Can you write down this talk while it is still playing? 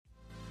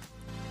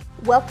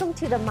Welcome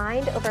to the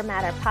Mind Over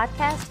Matter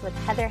podcast with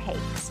Heather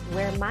Hakes,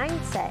 where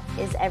mindset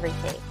is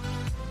everything.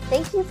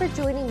 Thank you for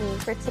joining me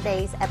for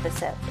today's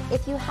episode.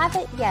 If you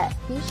haven't yet,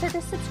 be sure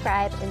to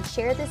subscribe and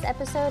share this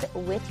episode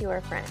with your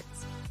friends.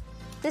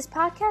 This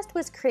podcast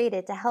was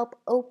created to help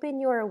open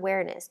your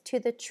awareness to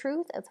the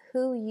truth of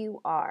who you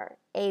are,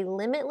 a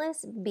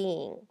limitless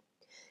being.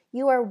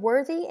 You are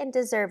worthy and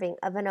deserving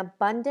of an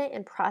abundant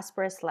and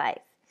prosperous life.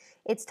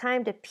 It's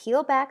time to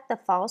peel back the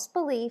false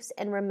beliefs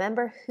and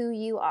remember who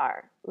you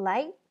are,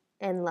 light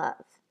and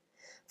love.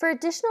 For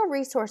additional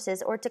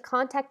resources or to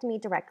contact me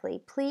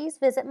directly, please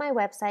visit my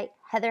website,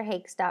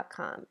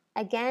 heatherhakes.com.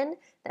 Again,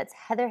 that's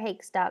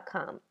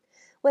heatherhakes.com.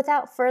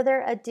 Without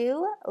further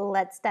ado,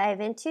 let's dive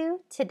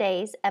into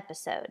today's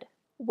episode.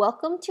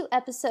 Welcome to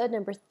episode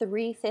number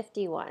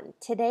 351.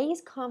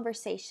 Today's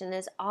conversation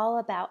is all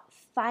about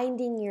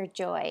finding your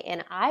joy,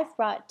 and I've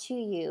brought to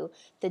you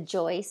the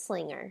Joy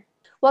Slinger.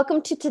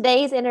 Welcome to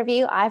today's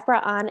interview. I've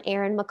brought on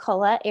Erin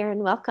McCullough. Erin,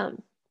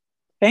 welcome.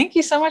 Thank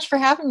you so much for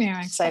having me.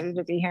 I'm excited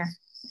to be here.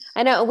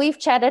 I know we've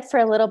chatted for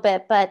a little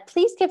bit, but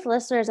please give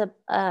listeners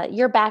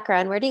your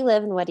background. Where do you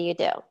live and what do you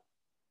do?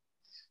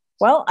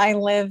 Well, I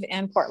live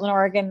in Portland,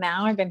 Oregon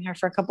now. I've been here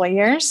for a couple of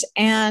years,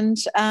 and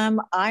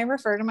I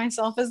refer to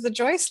myself as the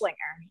Joy Slinger.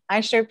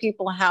 I show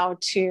people how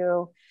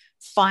to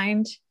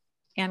find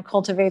and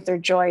cultivate their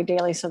joy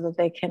daily so that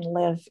they can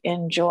live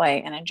in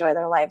joy and enjoy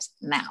their lives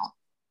now.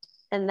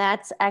 And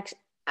that's actually,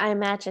 I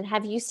imagine,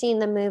 have you seen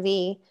the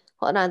movie,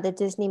 the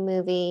Disney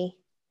movie?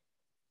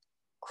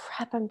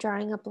 Crap, I'm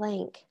drawing a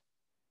blank.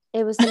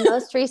 It was the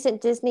most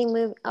recent Disney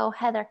movie. Oh,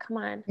 Heather, come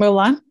on.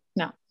 Mulan?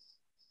 No.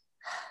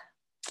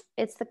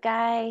 It's the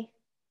guy.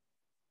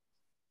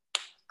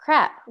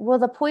 Crap. Well,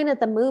 the point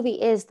of the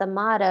movie is the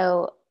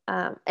motto.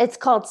 It's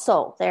called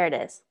Soul. There it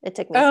is. It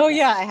took me. Oh,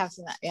 yeah, I have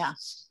seen that. Yeah.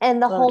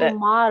 And the whole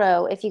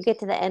motto, if you get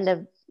to the end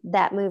of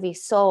that movie,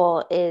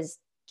 Soul, is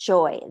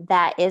joy.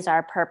 That is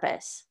our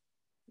purpose.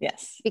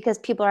 Yes. Because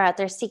people are out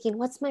there seeking,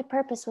 what's my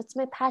purpose? What's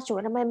my passion?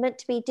 What am I meant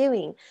to be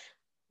doing?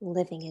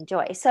 Living in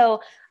joy.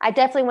 So I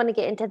definitely want to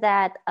get into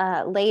that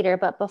later.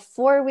 But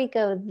before we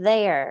go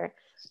there,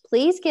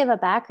 please give a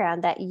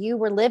background that you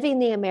were living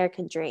the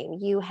American dream.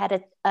 You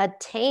had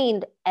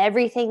attained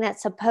everything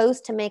that's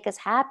supposed to make us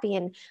happy.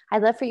 And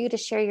I'd love for you to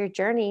share your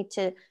journey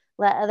to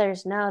let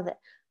others know that.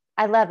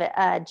 I love it.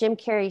 Jim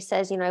Carrey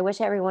says, I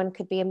wish everyone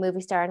could be a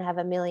movie star and have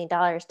 $1 million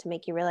to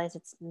make you realize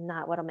it's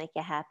not what'll make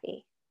you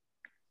happy.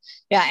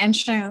 Yeah.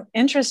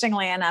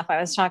 Interestingly enough,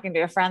 I was talking to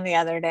a friend the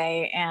other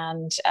day,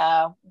 and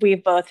we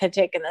both had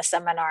taken the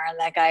seminar, and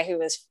that guy who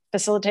was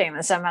facilitating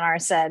the seminar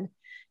said,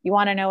 "You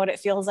want to know what it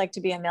feels like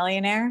to be a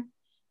millionaire?"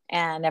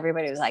 And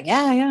everybody was like,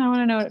 yeah, I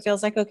want to know what it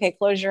feels like. Okay,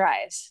 close your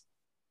eyes.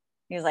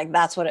 He was like,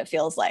 that's what it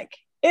feels like.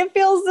 It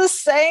feels the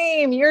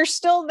same. You're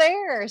still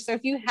there. So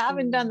if you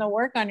haven't done the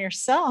work on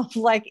yourself,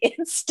 like,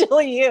 it's still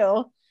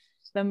you.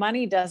 The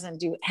money doesn't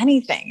do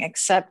anything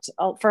except,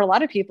 for a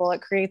lot of people,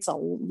 it creates a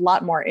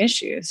lot more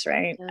issues,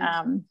 right?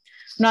 I'm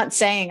not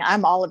saying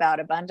I'm all about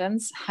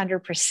abundance,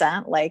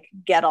 100%, like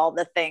get all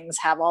the things,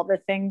 have all the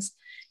things.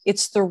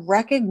 It's the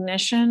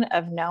recognition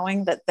of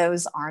knowing that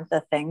those aren't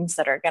the things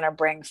that are going to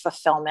bring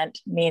fulfillment,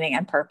 meaning,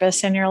 and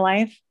purpose in your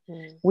life.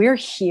 We're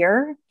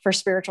here for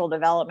spiritual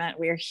development.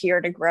 We're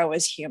here to grow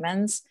as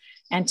humans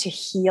and to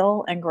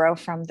heal and grow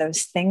from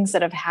those things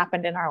that have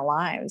happened in our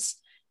lives.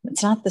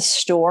 It's not the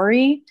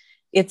story.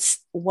 It's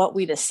what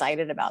we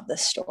decided about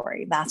this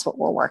story. That's what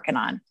we're working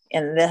on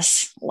in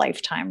this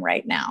lifetime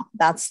right now.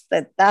 That's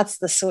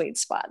the sweet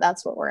spot.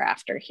 That's what we're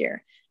after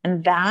here.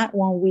 And that,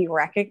 when we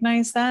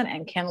recognize that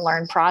and can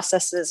learn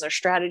processes or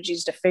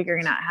strategies to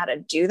figuring out how to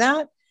do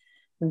that,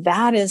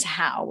 that is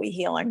how we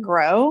heal and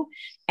grow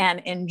and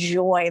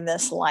enjoy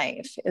this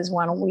life, is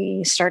when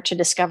we start to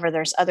discover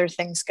there's other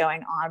things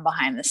going on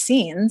behind the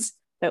scenes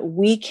that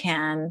we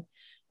can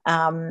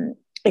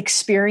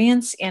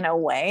experience in a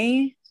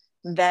way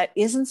that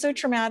isn't so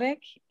traumatic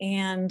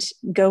and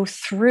go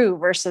through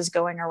versus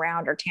going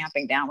around or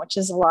tamping down, which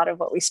is a lot of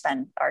what we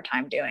spend our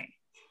time doing.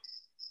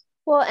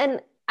 Well,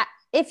 and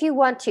if you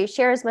want to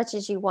share as much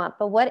as you want,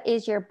 but what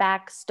is your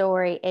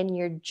backstory and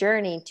your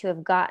journey to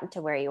have gotten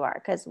to where you are?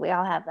 Because we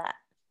all have that.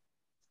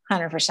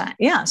 100%.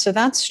 Yeah. So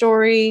that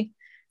story,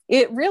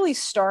 it really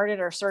started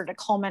to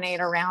culminate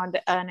around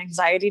an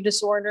anxiety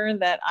disorder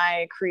that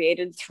I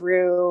created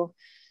through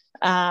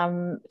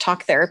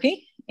talk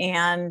therapy.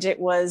 And it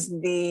was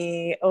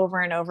the over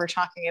and over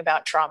talking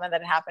about trauma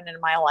that happened in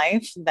my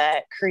life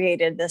that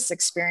created this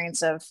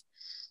experience of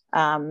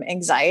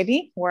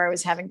anxiety, where I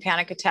was having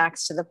panic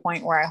attacks to the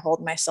point where I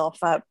holed myself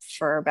up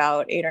for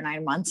about 8 or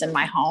 9 months in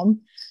my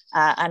home,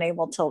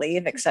 unable to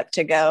leave except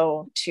to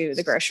go to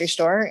the grocery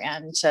store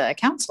and to a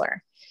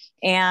counselor.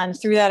 And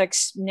through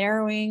that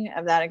narrowing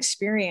of that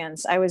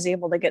experience, I was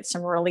able to get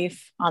some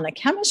relief on the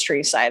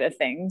chemistry side of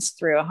things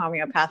through a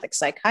homeopathic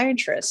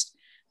psychiatrist.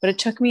 But it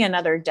took me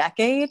another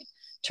decade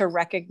to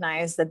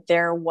recognize that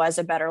there was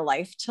a better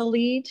life to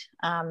lead.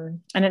 And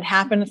it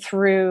happened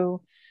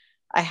through,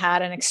 I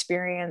had an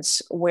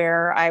experience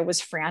where I was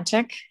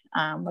frantic,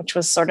 which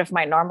was sort of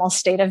my normal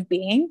state of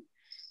being.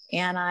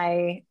 And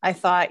I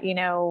thought,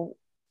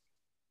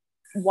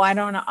 why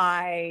don't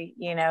I,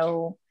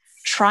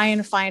 try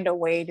and find a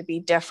way to be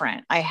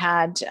different? I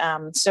had,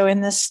 so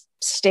in this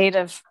state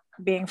of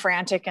being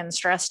frantic and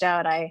stressed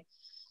out, I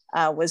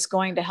was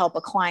going to help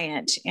a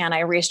client, and I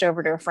raced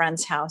over to a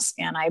friend's house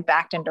and I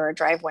backed into her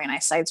driveway and I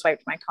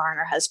sideswiped my car in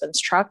her husband's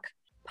truck.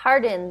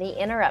 Pardon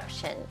the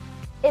interruption.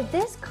 If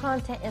this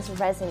content is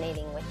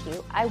resonating with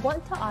you, I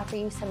want to offer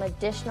you some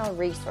additional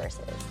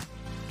resources.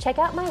 Check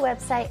out my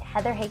website,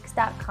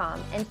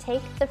 heatherhakes.com, and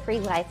take the free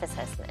life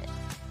assessment.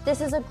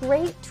 This is a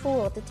great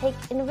tool to take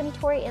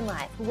inventory in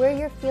life where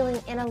you're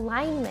feeling in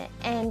alignment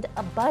and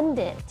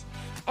abundant,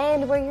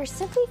 and where you're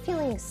simply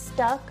feeling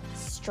stuck,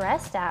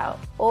 stressed out,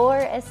 or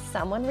as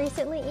someone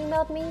recently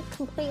emailed me,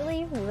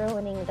 completely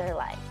ruining their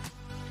life.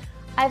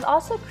 I've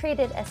also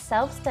created a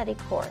self-study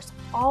course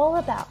all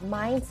about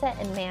mindset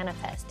and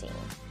manifesting.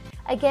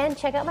 Again,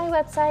 check out my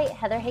website,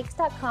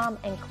 heatherhakes.com,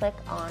 and click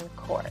on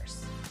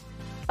course.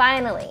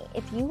 Finally,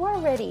 if you are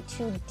ready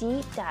to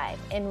deep dive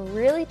and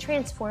really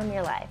transform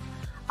your life,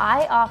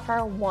 I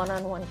offer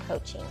one-on-one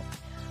coaching.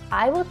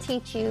 I will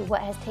teach you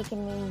what has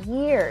taken me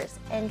years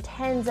and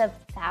tens of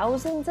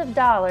thousands of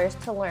dollars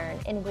to learn,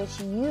 in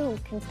which you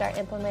can start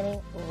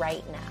implementing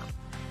right now.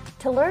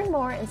 To learn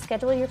more and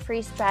schedule your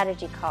free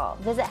strategy call,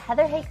 visit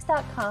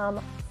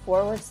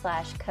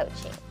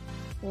heatherhakes.com/coaching.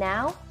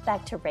 Now,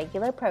 back to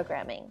regular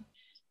programming.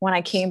 When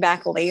I came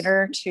back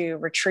later to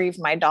retrieve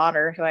my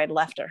daughter, who I had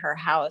left at her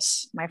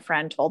house, my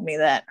friend told me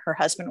that her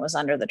husband was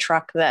under the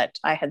truck that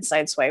I had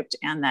sideswiped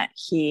and that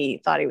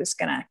he thought he was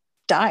going to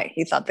die.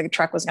 He thought the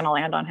truck was going to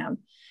land on him.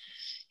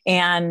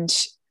 And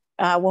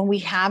when we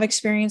have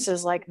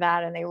experiences like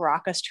that and they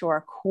rock us to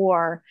our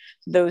core,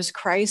 those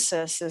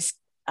crises is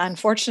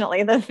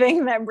unfortunately the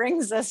thing that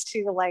brings us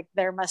to, like,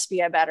 there must be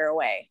a better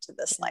way to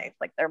this life.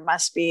 Like, there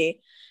must be.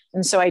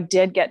 And so I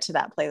did get to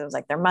that place. I was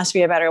like, there must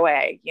be a better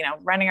way.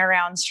 Running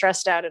around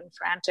stressed out and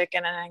frantic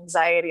and in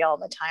anxiety all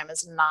the time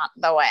is not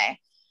the way.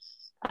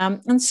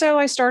 And so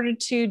I started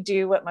to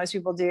do what most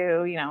people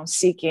do,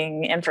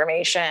 seeking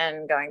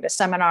information, going to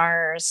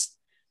seminars,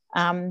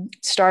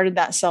 started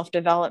that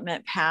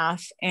self-development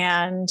path.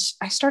 And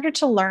I started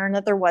to learn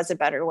that there was a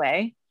better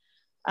way.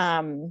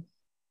 And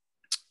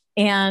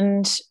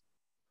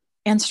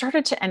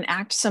started to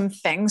enact some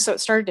things. So it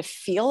started to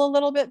feel a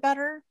little bit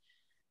better.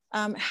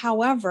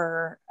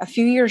 However, a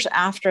few years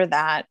after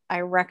that,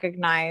 I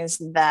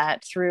recognized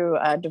that through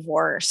a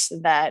divorce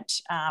that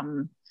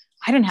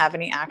I didn't have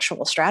any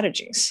actual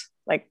strategies,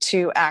 like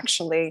to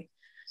actually,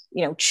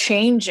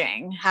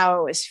 changing how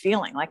I was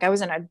feeling. Like I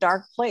was in a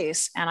dark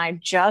place and I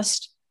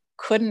just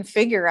couldn't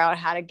figure out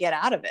how to get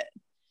out of it.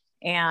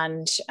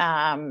 And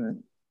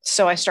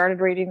so I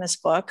started reading this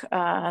book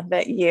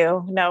that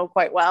you know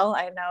quite well.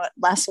 I know it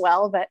less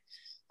well, but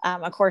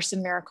A Course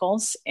in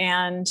Miracles.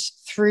 And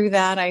through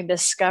that, I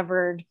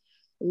discovered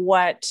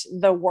what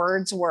the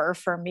words were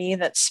for me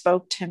that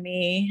spoke to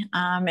me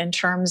in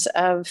terms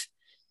of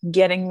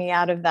getting me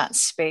out of that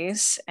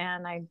space.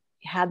 And I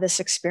had this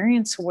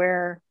experience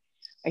where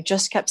I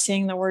just kept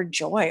seeing the word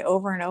joy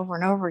over and over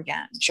and over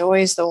again.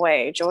 Joy is the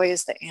way. Joy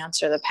is the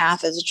answer. The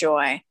path is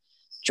joy.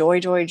 Joy,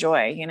 joy,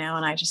 joy, and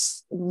I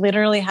just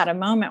literally had a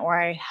moment where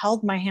I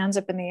held my hands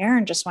up in the air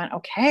and just went,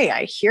 okay,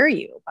 I hear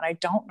you, but I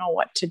don't know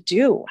what to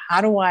do.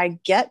 How do I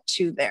get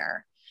to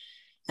there?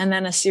 And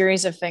then a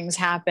series of things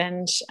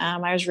happened.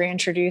 I was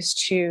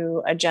reintroduced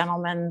to a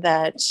gentleman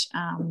that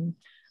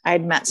I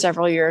had met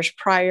several years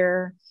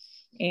prior,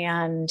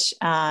 and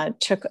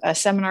took a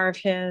seminar of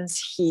his.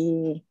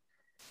 He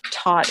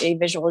taught a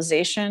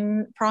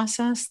visualization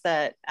process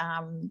that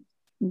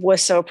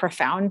was so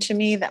profound to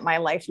me that my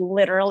life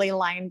literally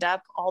lined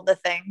up all the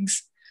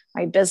things.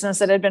 My business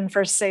that had been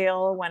for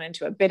sale went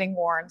into a bidding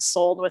war and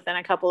sold within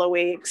a couple of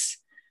weeks.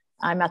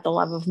 I met the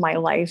love of my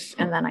life,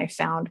 and then I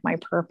found my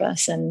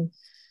purpose. And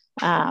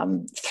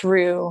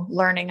through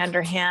learning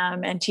under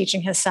him and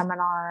teaching his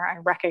seminar, I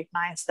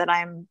recognized that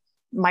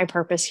my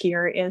purpose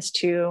here is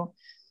to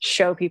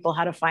show people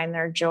how to find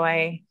their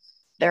joy,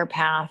 their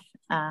path,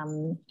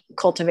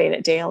 cultivate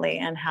it daily,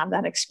 and have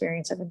that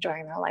experience of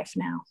enjoying their life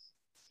now.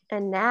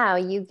 And now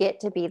you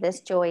get to be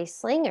this joy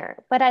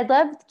slinger. But I'd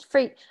love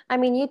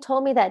you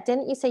told me that,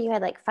 didn't you say you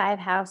had like 5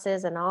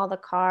 houses and all the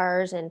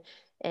cars and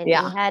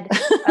Yeah. You had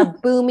a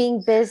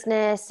booming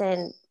business,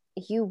 and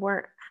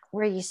were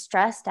you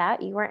stressed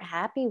out? You weren't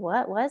happy?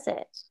 What was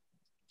it?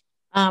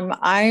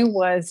 I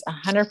was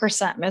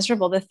 100%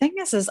 miserable. The thing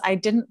is I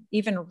didn't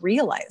even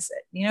realize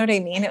it. You know what I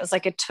mean? It was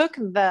like, it took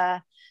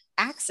the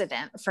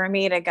accident for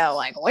me to go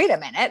like, wait a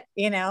minute,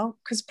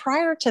 because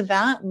prior to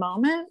that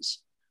moment,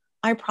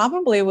 I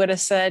probably would have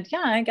said,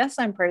 yeah, I guess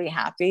I'm pretty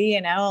happy.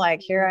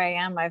 Like, here I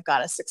am. I've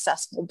got a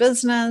successful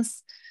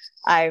business.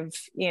 I've,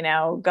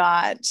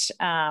 got,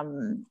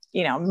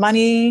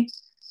 money.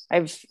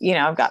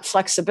 I've got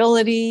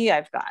flexibility.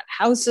 I've got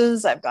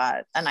houses. I've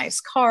got a nice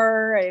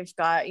car. I've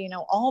got,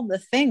 all the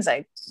things.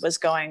 I was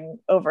going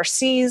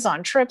overseas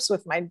on trips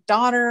with my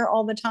daughter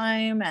all the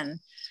time. And,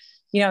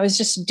 I was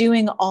just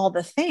doing all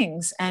the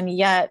things. And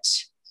yet,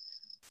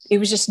 it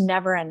was just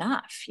never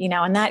enough,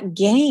 and that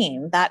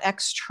gain, that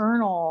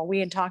external, we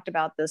had talked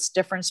about this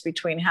difference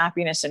between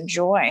happiness and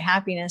joy.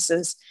 Happiness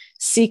is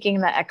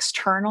seeking the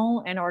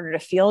external in order to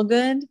feel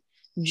good.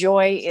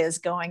 Joy is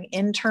going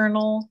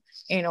internal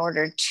in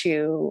order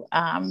to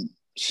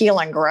heal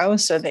and grow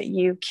so that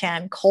you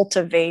can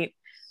cultivate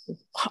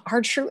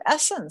our true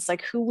essence,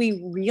 like who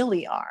we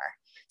really are.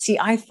 See,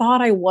 I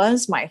thought I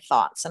was my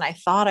thoughts and I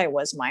thought I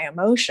was my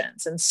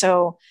emotions. And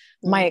so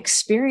my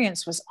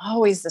experience was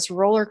always this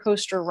roller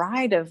coaster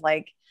ride of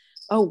like,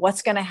 oh,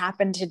 what's going to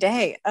happen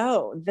today?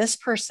 Oh, this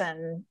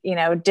person,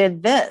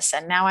 did this,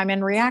 and now I'm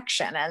in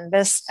reaction, and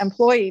this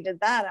employee did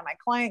that, and my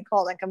client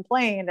called and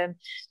complained, and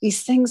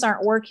these things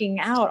aren't working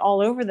out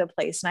all over the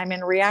place. And I'm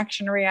in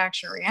reaction.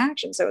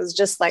 So it was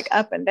just like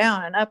up and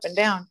down and up and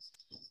down.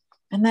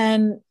 And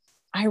then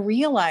I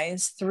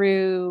realized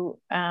through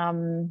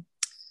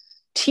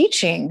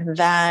teaching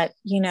that,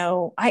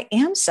 I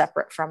am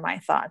separate from my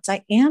thoughts.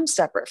 I am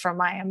separate from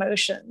my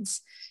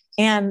emotions.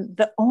 And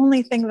the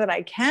only thing that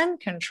I can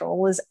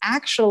control is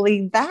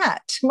actually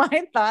that,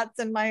 my thoughts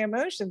and my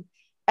emotions.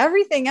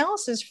 Everything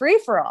else is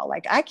free for all.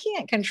 Like I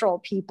can't control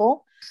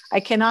people. I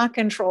cannot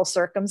control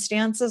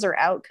circumstances or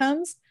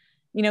outcomes.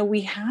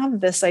 We have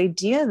this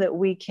idea that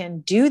we can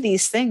do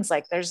these things.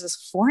 Like there's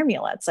this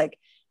formula. It's like,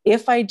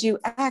 if I do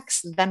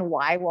X, then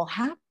Y will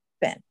happen.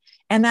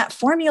 And that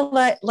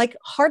formula like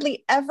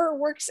hardly ever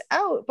works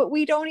out, but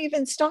we don't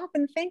even stop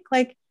and think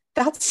like,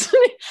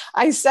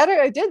 I said it,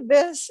 I did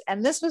this,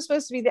 and this was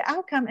supposed to be the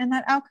outcome, and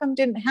that outcome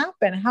didn't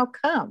happen. How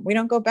come? We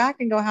don't go back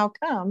and go, how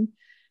come?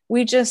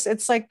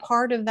 It's like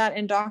part of that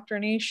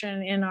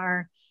indoctrination in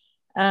our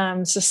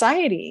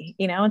society.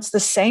 It's the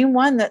same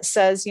one that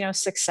says,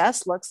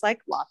 success looks like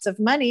lots of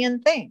money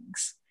and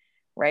things,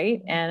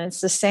 right? And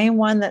it's the same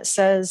one that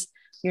says,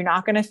 you're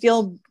not going to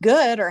feel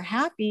good or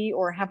happy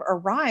or have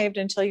arrived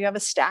until you have a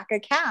stack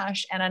of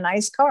cash and a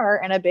nice car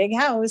and a big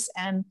house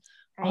and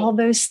all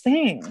those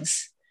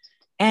things.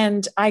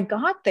 And I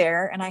got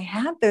there and I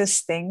had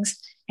those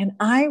things and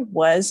I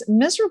was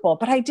miserable,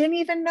 but I didn't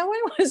even know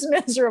I was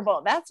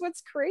miserable. That's what's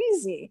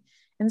crazy.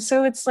 And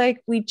so it's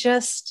like, we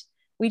just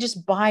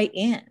buy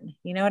in,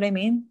 you know what I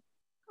mean?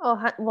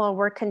 Oh, well,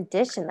 we're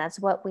conditioned. That's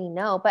what we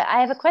know. But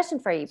I have a question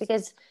for you,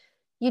 because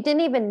you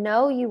didn't even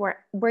know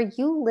were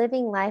you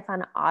living life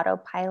on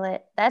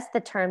autopilot? That's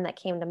the term that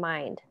came to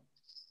mind.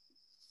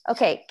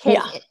 Okay.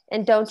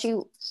 And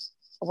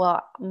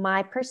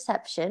my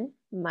perception,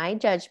 my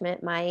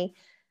judgment, my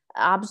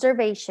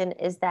observation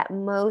is that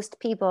most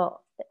people,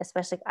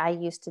 especially I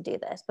used to do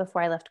this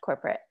before I left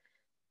corporate,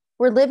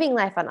 we're living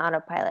life on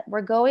autopilot.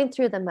 We're going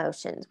through the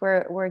motions.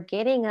 We're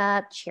getting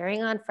up,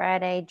 cheering on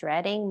Friday,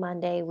 dreading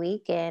Monday,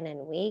 week in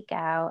and week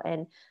out.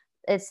 And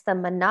it's the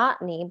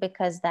monotony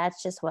because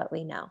that's just what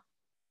we know.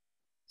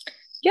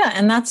 Yeah.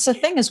 And that's the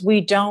thing, is we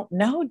don't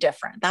know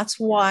different. That's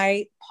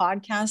why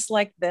podcasts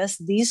like this,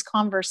 these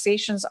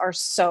conversations are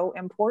so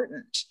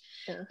important.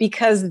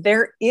 Because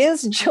there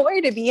is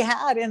joy to be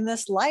had in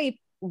this life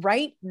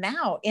right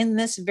now, in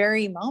this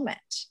very moment.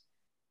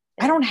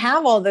 I don't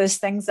have all those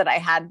things that I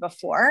had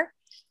before.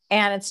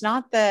 And it's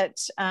not that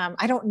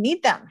I don't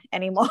need them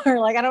anymore.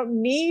 Like I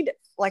don't need,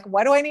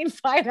 what do I need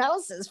 5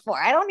 houses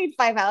for? I don't need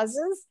 5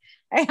 houses.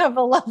 I have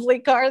a lovely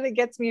car that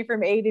gets me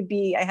from A to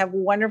B. I have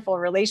wonderful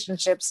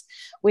relationships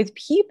with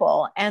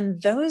people.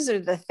 And those are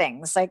the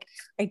things. Like,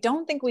 I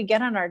don't think we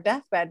get on our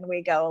deathbed and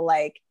we go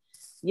like,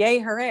 yay,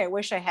 hooray. I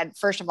wish I had,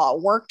 first of all,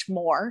 worked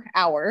more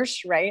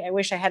hours, right? I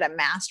wish I had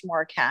amassed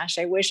more cash.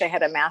 I wish I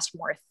had amassed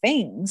more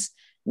things.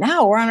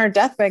 Now we're on our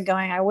deathbed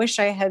going, I wish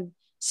I had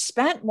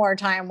spent more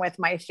time with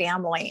my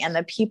family and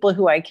the people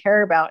who I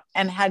care about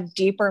and had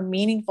deeper,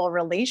 meaningful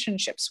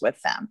relationships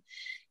with them.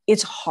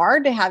 It's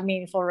hard to have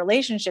meaningful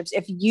relationships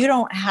if you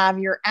don't have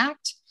your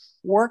act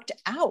worked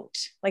out.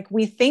 Like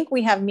we think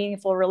we have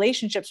meaningful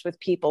relationships with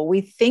people.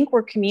 We think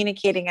we're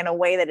communicating in a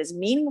way that is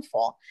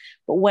meaningful.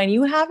 But when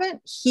you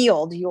haven't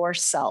healed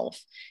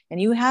yourself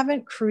and you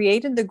haven't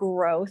created the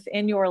growth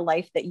in your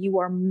life that you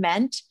are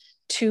meant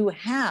to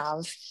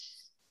have,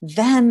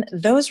 then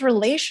those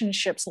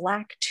relationships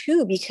lack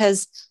too,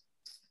 because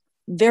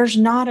there's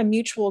not a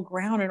mutual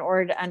ground in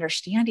order to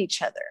understand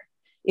each other.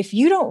 If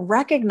you don't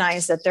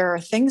recognize that there are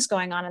things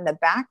going on in the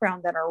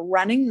background that are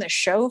running the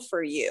show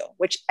for you,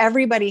 which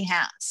everybody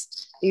has,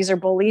 these are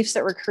beliefs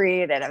that were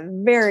created at a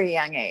very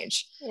young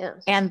age. Yeah.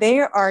 And they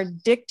are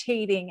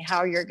dictating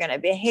how you're going to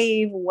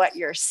behave, what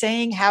you're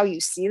saying, how you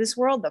see this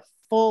world, the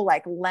full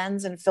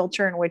lens and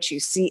filter in which you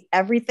see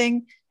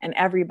everything and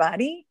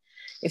everybody.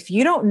 If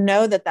you don't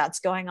know that that's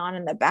going on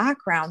in the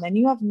background, then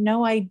you have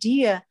no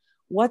idea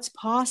what's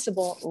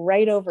possible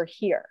right over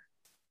here,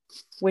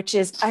 which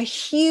is a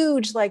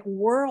huge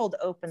world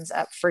opens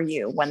up for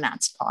you when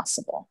that's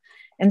possible.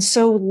 And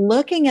so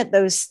looking at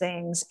those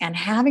things and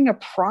having a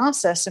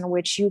process in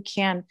which you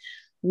can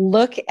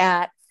look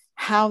at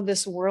how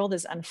this world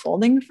is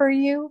unfolding for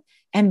you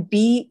and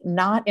be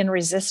not in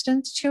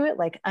resistance to it,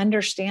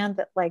 understand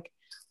that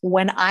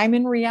when I'm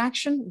in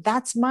reaction,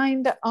 that's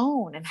mine to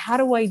own. And how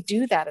do I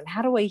do that? And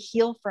how do I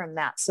heal from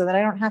that so that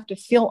I don't have to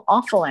feel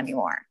awful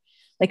anymore?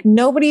 Like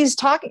nobody's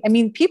talking. I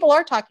mean, people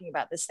are talking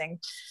about this thing,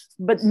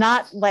 but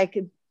not like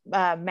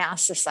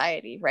mass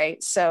society,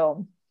 right?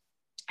 So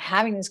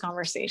having these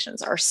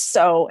conversations are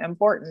so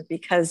important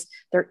because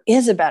there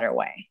is a better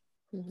way.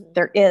 Mm-hmm.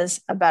 There is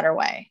a better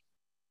way.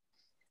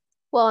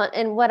 Well,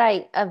 and what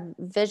a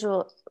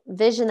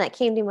vision that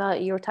came to me while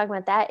you were talking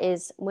about that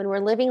is when we're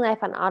living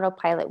life on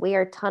autopilot, we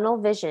are tunnel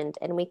visioned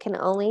and we can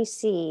only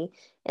see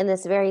in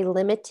this very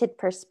limited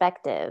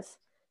perspective.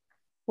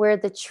 Where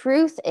the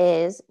truth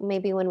is,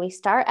 maybe when we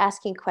start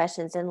asking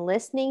questions and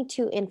listening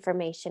to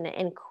information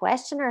and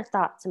question our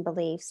thoughts and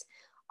beliefs,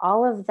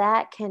 all of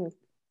that can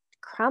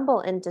crumble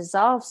and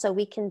dissolve so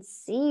we can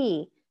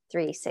see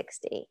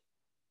 360.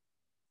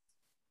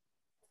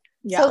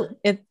 Yeah.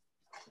 So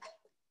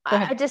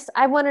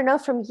I want to know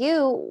from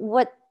you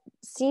what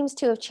seems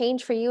to have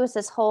changed for you is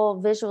this whole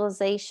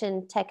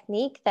visualization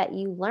technique that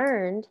you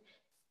learned.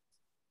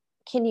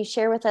 Can you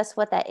share with us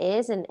what that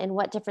is and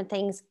what different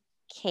things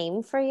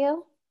came for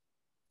you?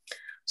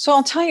 So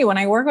I'll tell you, when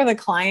I work with a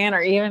client or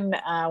even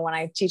when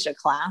I teach a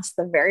class,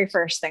 the very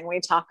first thing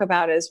we talk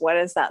about is what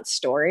is that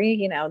story?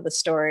 You know, the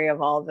story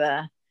of all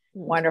the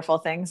wonderful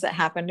things that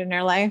happened in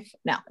your life.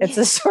 No, it's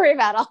a story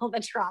about all the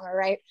trauma,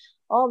 right?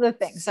 All the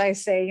things. So I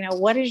say, you know,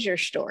 what is your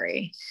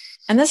story?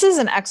 And this is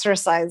an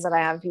exercise that I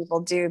have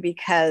people do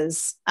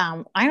because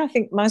I don't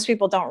think most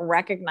people don't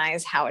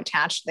recognize how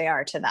attached they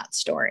are to that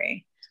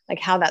story. Like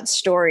how that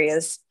story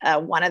is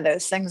one of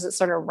those things that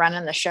sort of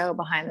running the show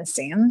behind the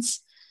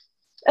scenes.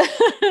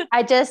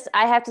 I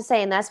have to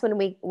say, and that's when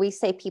we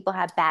say people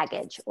have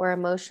baggage or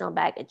emotional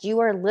baggage. You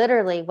are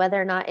literally,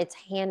 whether or not it's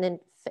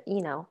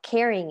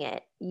carrying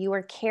it, you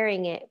are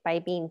carrying it by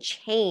being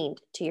chained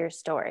to your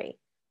story.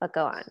 But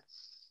go on.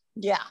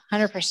 Yeah,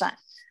 100%.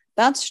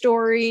 That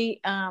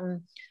story,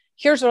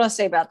 here's what I'll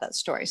say about that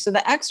story. So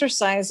the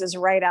exercise is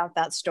write out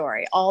that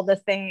story, all the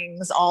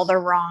things, all the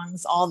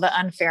wrongs, all the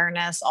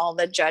unfairness, all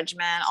the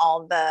judgment,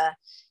 all the,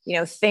 you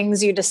know,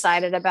 things you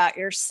decided about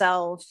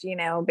yourself, you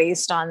know,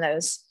 based on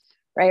those,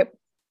 right?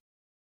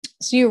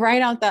 So you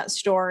write out that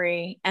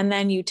story and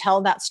then you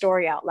tell that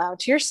story out loud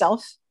to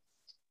yourself,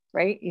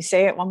 right? You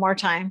say it one more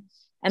time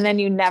and then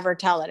you never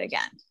tell it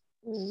again.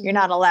 Mm-hmm. You're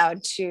not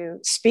allowed to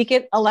speak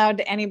it aloud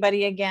to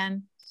anybody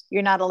again.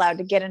 You're not allowed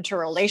to get into a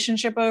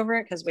relationship over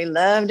it because we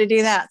love to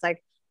do that. It's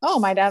like, oh,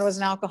 my dad was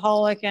an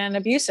alcoholic and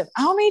abusive.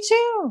 Oh, me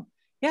too.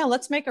 Yeah,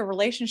 let's make a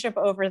relationship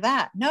over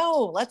that.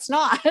 No, let's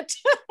not.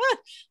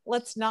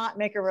 Let's not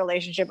make a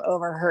relationship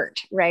over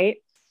hurt, right?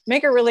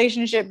 Make a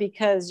relationship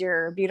because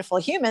you're beautiful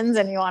humans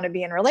and you want to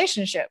be in a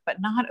relationship, but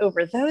not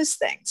over those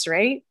things,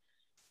 right?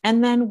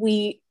 And then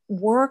we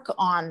work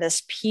on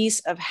this piece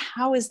of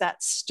how is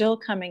that still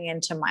coming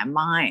into my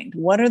mind?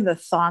 What are the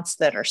thoughts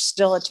that are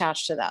still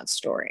attached to that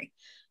story?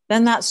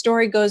 Then that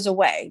story goes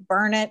away.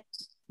 Burn it,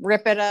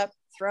 rip it up,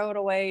 throw it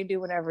away, do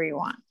whatever you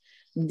want.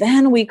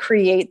 Then we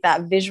create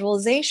that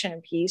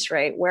visualization piece,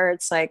 right? Where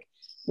it's like,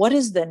 what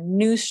is the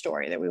new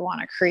story that we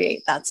want to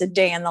create? That's a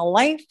day in the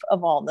life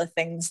of all the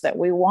things that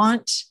we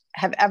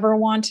have ever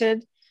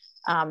wanted,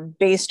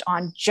 based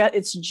on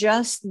it's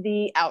just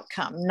the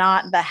outcome,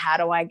 not the how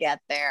do I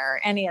get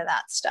there, any of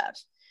that stuff.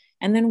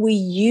 And then we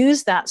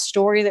use that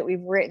story that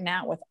we've written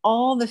out with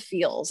all the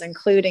feels,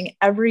 including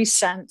every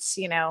sense,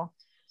 you know,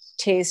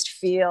 taste,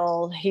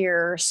 feel,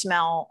 hear,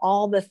 smell,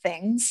 all the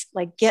things,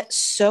 like get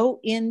so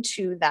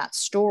into that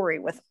story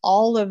with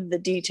all of the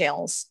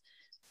details.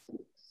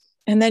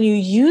 And then you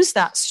use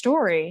that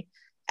story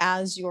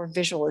as your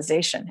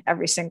visualization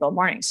every single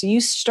morning. So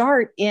you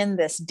start in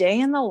this day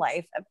in the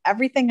life of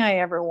everything I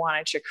ever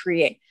wanted to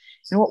create.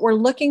 And what we're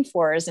looking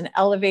for is an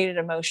elevated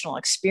emotional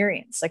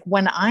experience. Like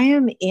when I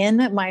am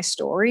in my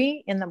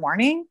story in the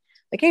morning,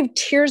 like I have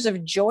tears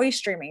of joy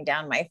streaming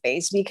down my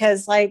face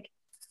because like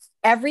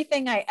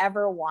everything I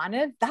ever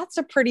wanted, that's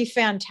a pretty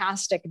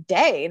fantastic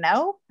day.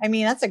 No, I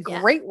mean, that's a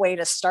great way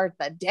to start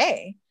the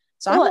day.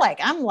 So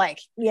I'm like,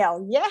 you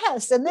know,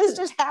 yes. And this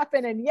just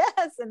happened. And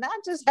yes. And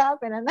that just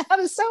happened. And that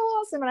is so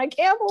awesome. And I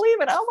can't believe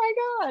it. Oh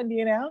my God,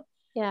 you know?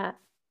 Yeah.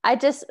 I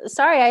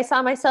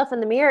saw myself in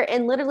the mirror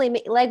and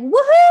literally like,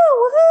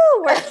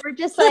 woohoo. We're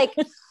just like,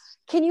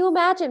 can you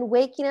imagine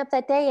waking up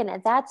that day?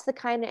 And that's the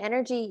kind of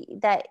energy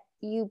that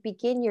you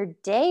begin your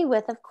day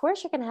with. Of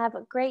course, you're going to have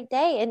a great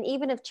day. And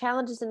even if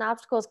challenges and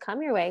obstacles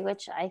come your way,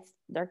 which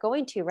they're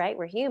going to, right?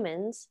 We're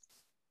humans.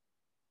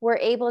 We're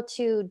able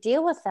to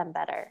deal with them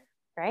better.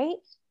 Right?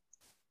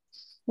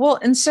 Well,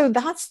 and so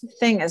that's the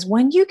thing is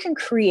when you can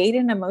create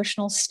an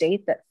emotional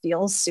state that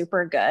feels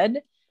super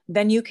good,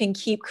 then you can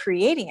keep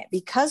creating it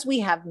because we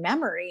have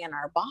memory in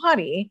our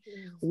body.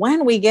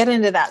 When we get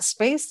into that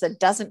space that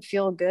doesn't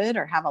feel good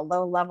or have a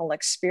low level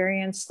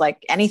experience,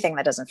 like anything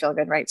that doesn't feel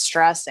good, right?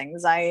 Stress,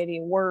 anxiety,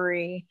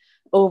 worry,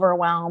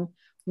 overwhelm,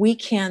 we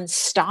can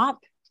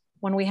stop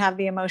when we have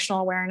the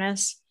emotional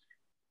awareness,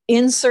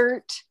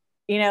 insert,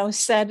 you know,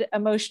 said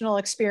emotional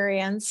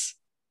experience,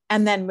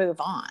 and then move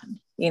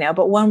on, you know,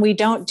 but when we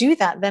don't do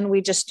that, then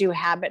we just do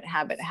habit.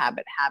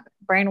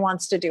 Brain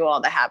wants to do all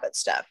the habit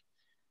stuff.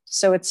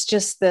 So it's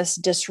just this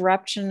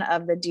disruption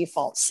of the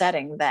default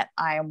setting that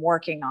I am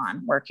working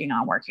on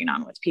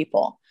with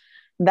people.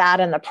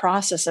 That in the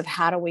process of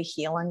how do we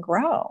heal and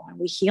grow? And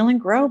we heal and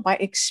grow by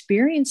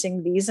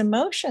experiencing these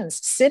emotions,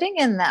 sitting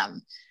in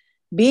them,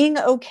 being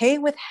okay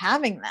with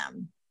having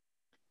them.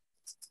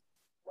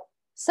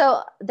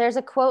 So there's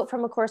a quote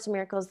from A Course in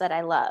Miracles that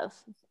I love.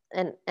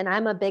 And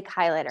I'm a big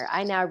highlighter.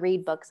 I now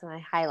read books and I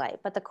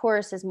highlight, but the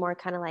Course is more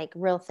kind of like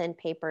real thin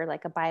paper,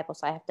 like a Bible.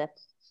 So I have to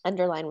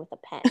underline with a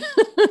pen.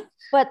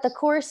 But the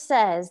Course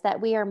says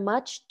that we are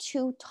much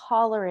too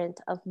tolerant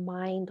of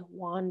mind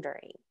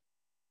wandering.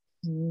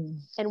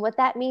 And what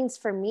that means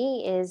for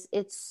me is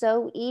it's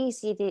so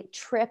easy to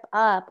trip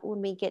up when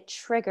we get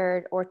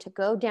triggered or to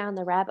go down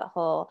the rabbit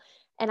hole.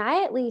 And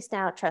I, at least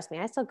now, trust me,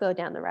 I still go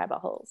down the rabbit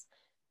holes,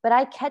 but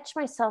I catch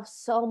myself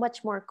so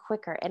much more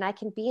quicker, and I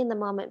can be in the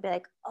moment and be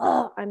like,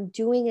 oh, I'm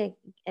doing it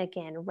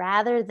again,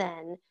 rather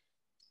than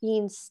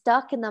being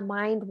stuck in the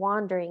mind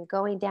wandering,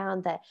 going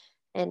down the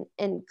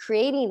and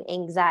creating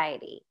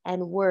anxiety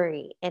and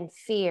worry and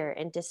fear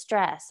and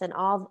distress and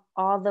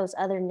all those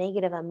other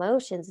negative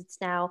emotions. It's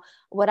now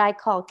what I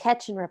call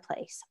catch and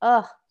replace.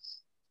 Oh,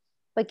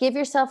 but give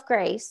yourself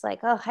grace. Like,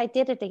 oh, I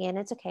did it again.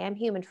 It's okay. I'm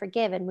human.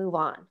 Forgive and move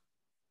on.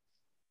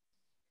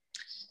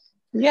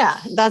 Yeah,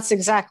 that's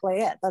exactly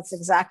it. That's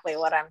exactly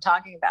what I'm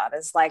talking about,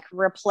 is like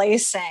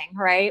replacing,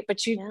 right? But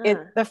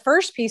the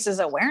first piece is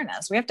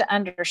awareness. We have to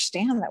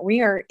understand that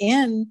we are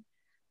in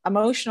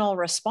emotional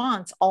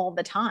response all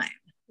the time.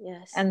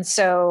 Yes. And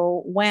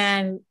so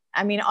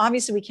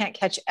obviously we can't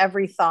catch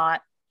every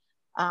thought.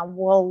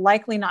 We'll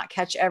likely not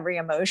catch every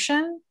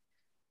emotion.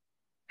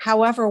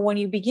 However, when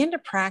you begin to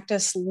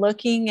practice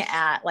looking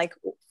at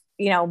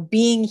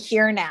being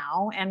here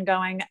now and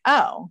going,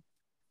 oh,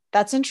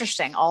 that's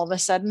interesting. All of a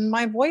sudden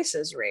my voice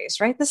is raised,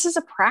 right? This is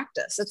a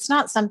practice. It's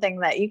not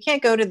something that you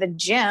can't go to the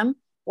gym,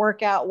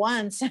 work out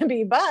once and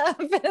be buff.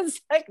 It's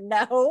like,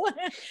 no,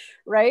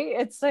 right?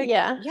 It's like,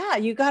 yeah,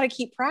 you got to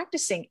keep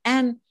practicing.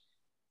 And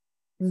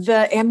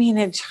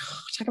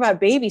talk about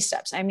baby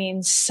steps.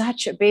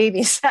 Such a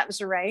baby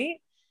steps,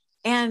 right?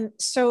 And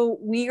so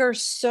we are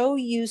so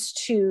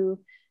used to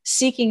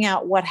seeking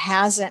out what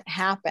hasn't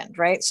happened,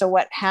 right? So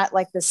what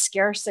like the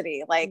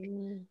scarcity,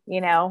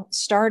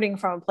 starting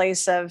from a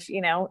place of,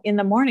 in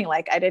the morning,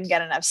 like I didn't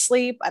get enough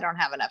sleep, I don't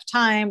have enough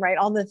time, right?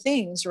 All the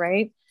things,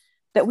 right?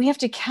 That we have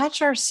to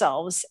catch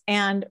ourselves.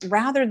 And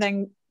rather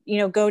than,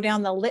 go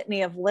down the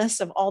litany of lists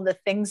of all the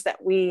things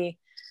that we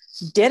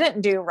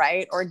didn't do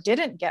right or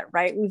didn't get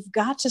right, we've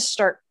got to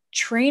start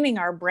training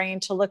our brain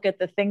to look at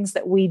the things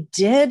that we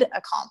did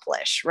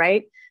accomplish,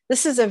 right?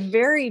 This is a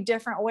very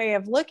different way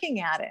of looking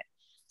at it.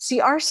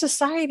 See, our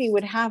society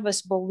would have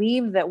us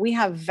believe that we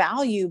have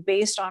value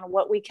based on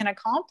what we can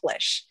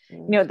accomplish.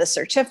 The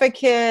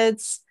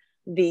certificates,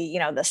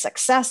 the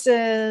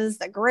successes,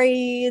 the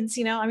grades,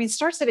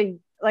 starts at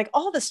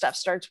all this stuff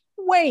starts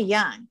way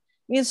young.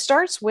 It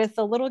starts with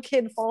the little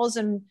kid falls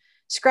and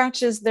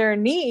scratches their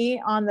knee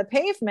on the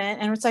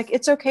pavement. And it's like,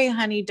 it's okay,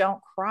 honey,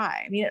 don't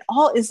cry.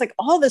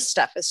 All this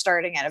stuff is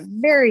starting at a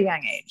very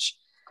young age.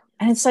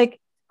 And it's like,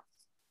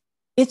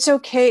 it's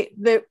okay.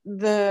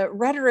 The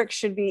rhetoric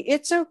should be,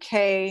 it's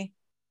okay.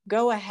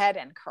 Go ahead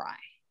and cry.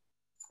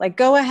 Like,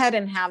 go ahead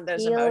and have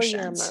those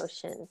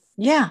emotions.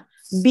 Yeah.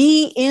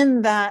 Be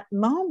in that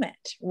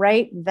moment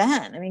right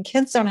then.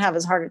 Kids don't have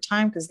as hard a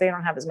time because they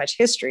don't have as much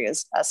history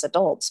as us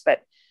adults.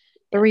 But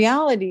the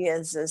reality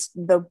is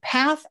the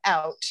path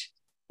out,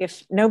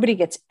 if nobody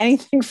gets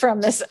anything from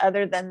this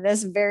other than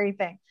this very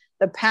thing,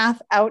 the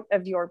path out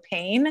of your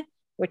pain,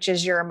 which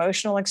is your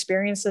emotional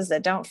experiences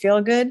that don't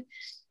feel good,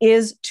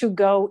 is to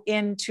go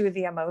into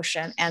the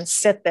emotion and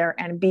sit there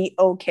and be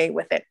okay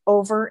with it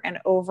over and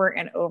over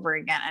and over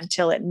again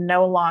until it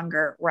no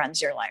longer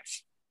runs your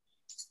life.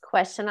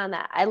 Question on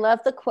that. I love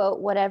the quote,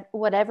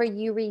 whatever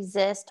you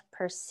resist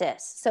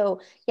persists.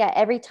 So yeah,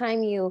 every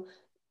time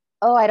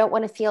I don't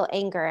want to feel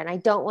anger and I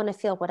don't want to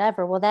feel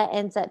whatever. Well, that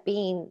ends up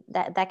being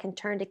that can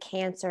turn to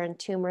cancer and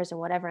tumors and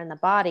whatever in the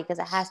body, because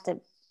it has to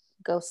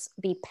go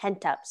be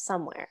pent up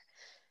somewhere.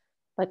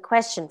 But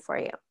question for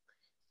you.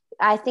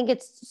 I think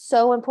it's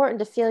so important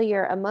to feel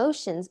your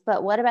emotions,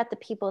 but what about the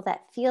people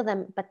that feel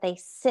them, but they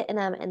sit in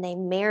them and they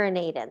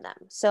marinate in them?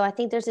 So I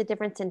think there's a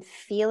difference in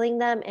feeling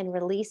them and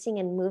releasing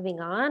and moving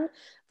on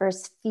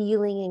versus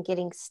feeling and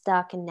getting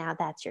stuck. And now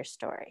that's your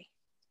story.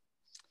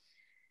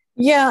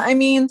 Yeah.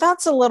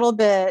 That's a little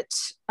bit,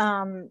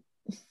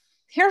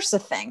 here's the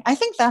thing. I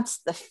think that's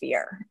the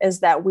fear, is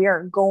that we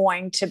are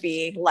going to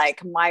be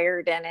like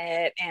mired in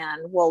it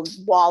and we'll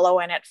wallow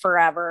in it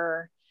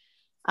forever.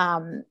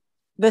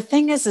 The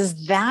thing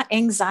is that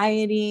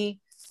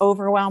anxiety,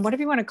 overwhelm,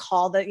 whatever you want to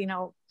call that,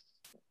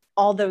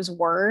 all those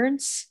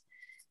words,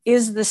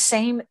 is the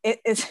same.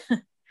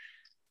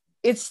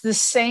 It's the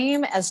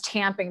same as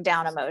tamping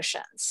down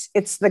emotions.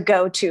 It's the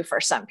go-to for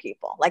some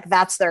people. Like,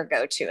 that's their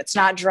go-to. It's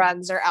not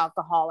drugs or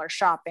alcohol or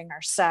shopping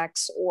or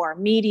sex or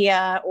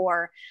media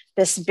or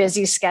this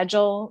busy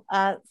schedule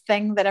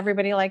thing that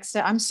everybody likes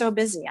to, I'm so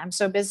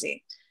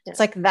busy. It's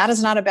like, that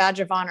is not a badge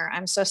of honor.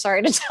 I'm so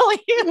sorry to tell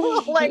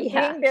you, like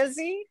being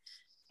busy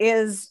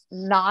is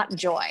not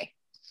joy,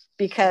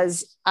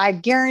 because I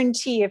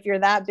guarantee if you're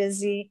that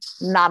busy,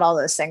 not all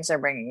those things are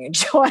bringing you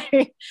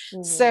joy.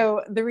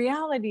 So the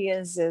reality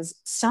is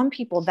some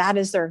people, that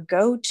is their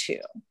go-to.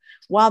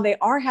 While they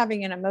are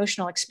having an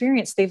emotional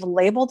experience, they've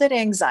labeled it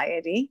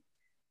anxiety,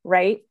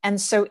 right? And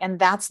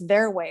that's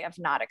their way of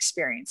not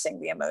experiencing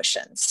the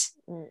emotions,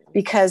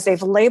 because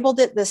they've labeled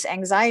it this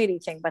anxiety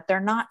thing, but they're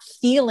not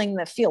feeling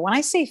the feel. When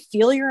I say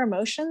feel your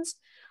emotions,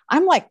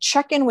 I'm like,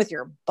 check in with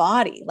your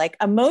body. Like,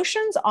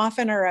 emotions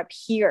often are up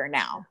here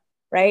now,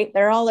 right?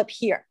 They're all up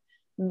here.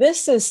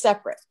 This is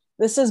separate.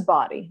 This is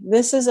body.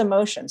 This is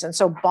emotions. And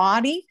so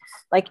body,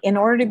 like, in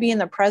order to be in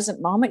the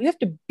present moment, you have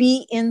to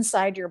be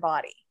inside your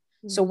body.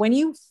 So when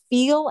you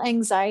feel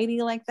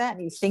anxiety like that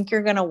and you think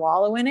you're going to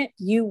wallow in it,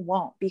 you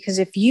won't, because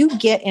if you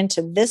get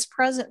into this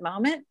present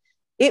moment,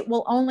 it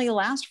will only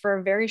last for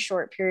a very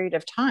short period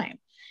of time.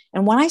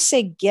 And when I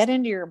say get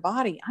into your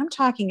body, I'm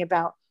talking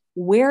about,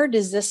 where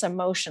does this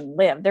emotion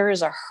live? There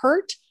is a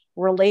hurt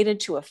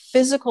related to a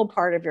physical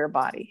part of your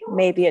body.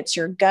 Maybe it's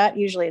your gut.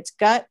 Usually it's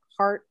gut,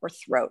 heart, or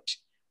throat,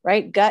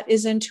 right? Gut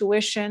is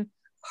intuition.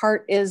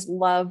 Heart is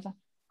love,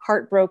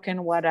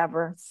 heartbroken,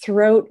 whatever.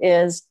 Throat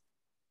is,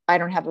 I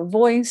don't have a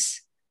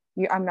voice.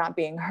 I'm not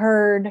being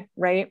heard,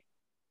 right?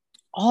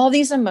 All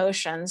these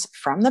emotions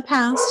from the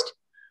past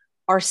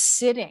are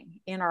sitting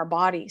in our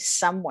body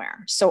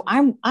somewhere. So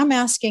I'm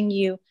asking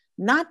you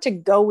not to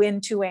go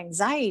into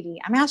anxiety.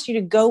 I'm asking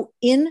you to go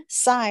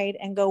inside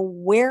and go,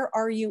 where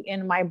are you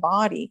in my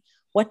body?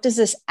 What does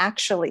this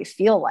actually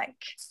feel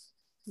like?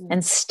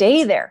 And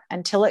stay there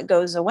until it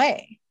goes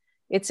away.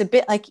 It's a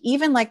bit like,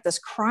 even like this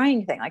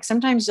crying thing. Like,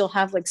 sometimes you'll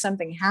have like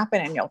something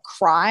happen and you'll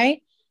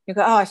cry. You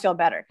go, oh, I feel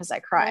better because I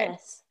cried.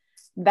 Yes.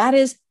 That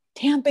is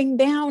tamping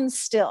down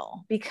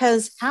still,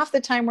 because half the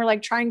time we're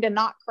like trying to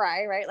not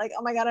cry, right? Like,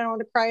 oh my God, I don't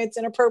want to cry. It's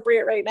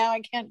inappropriate right now. I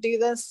can't do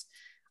this.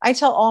 I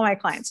tell all my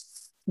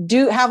clients,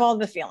 do have all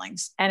the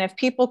feelings. And if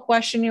people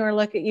question you or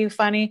look at you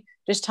funny,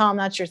 just tell them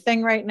that's your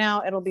thing right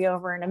now. It'll be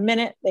over in a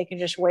minute. They can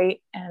just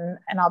wait and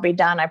I'll be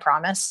done. I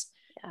promise.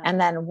 Yeah. And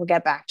then we'll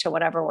get back to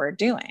whatever we're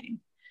doing.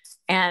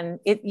 And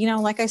it,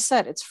 like I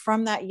said, it's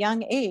from that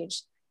young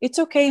age. It's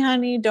okay,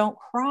 honey, don't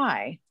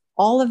cry.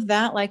 All of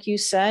that, like you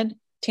said,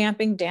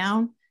 tamping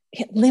down,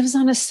 it lives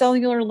on a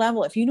cellular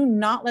level. If you do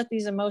not let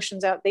these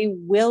emotions out, they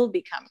will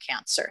become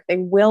cancer. They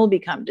will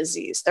become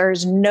disease. There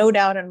is no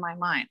doubt in my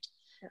mind.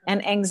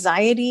 And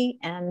anxiety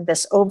and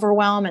this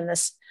overwhelm and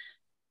this,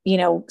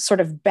 sort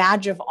of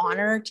badge of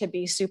honor to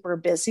be super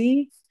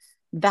busy,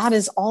 that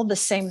is all the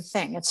same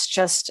thing. It's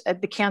just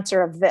the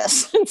cancer of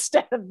this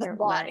instead of the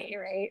body,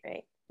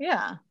 right?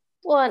 Yeah.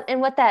 Well, and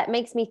what that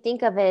makes me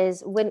think of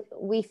is, when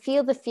we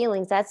feel the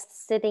feelings, that's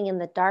sitting in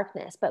the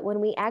darkness. But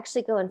when we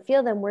actually go and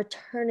feel them, we're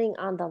turning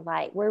on the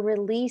light. We're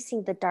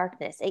releasing the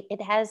darkness.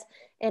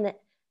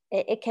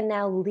 It can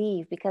now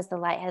leave because the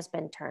light has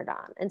been turned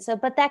on. And so,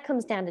 but that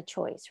comes down to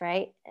choice,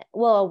 right?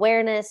 Well,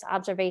 awareness,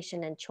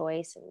 observation, and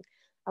choice, and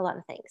a lot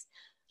of things.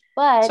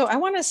 But so I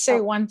want to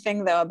say one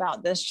thing though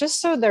about this, just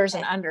so there's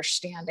an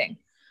understanding.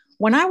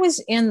 When I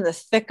was in the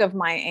thick of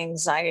my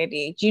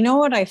anxiety, do you know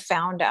what I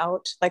found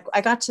out? Like, I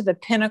got to the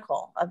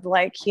pinnacle of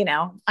like,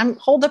 I'm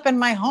holed up in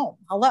my home.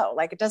 Hello.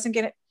 Like, it doesn't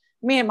get it.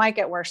 I mean, it might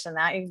get worse than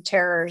that.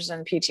 Terrors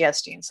and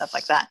PTSD and stuff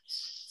like that.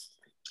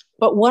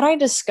 But what I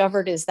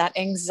discovered is that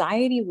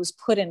anxiety was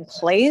put in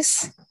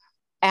place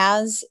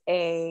as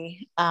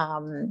a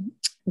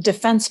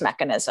defense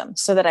mechanism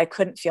so that I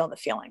couldn't feel the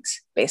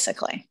feelings,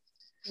 basically.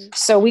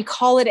 So we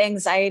call it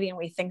anxiety and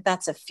we think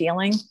that's a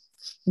feeling.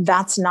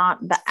 That's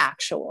not the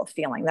actual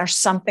feeling. There's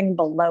something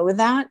below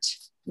that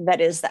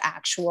is the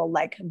actual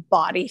like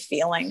body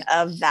feeling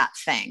of that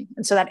thing.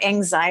 And so that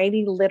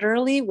anxiety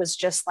literally was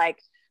just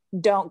like,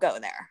 don't go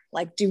there.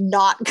 Like, do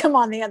not come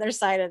on the other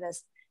side of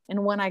this.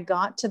 And when I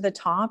got to the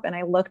top and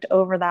I looked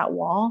over that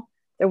wall,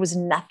 there was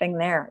nothing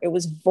there. It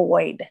was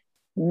void,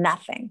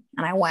 nothing.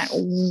 And I went,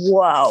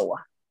 whoa,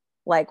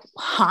 like,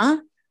 huh?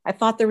 I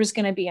thought there was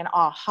going to be an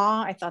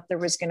aha. I thought there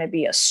was going to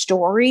be a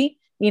story,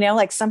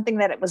 like something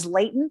that it was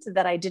latent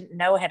that I didn't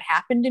know had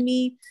happened to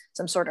me,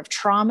 some sort of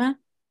trauma.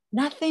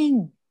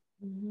 Nothing.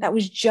 That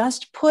was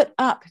just put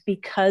up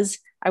because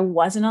I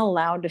wasn't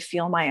allowed to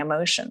feel my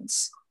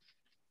emotions.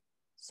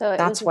 So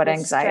that's what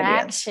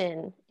anxiety is.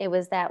 It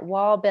was that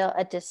wall built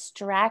a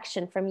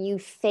distraction from you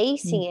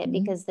facing it,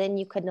 because then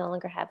you could no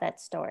longer have that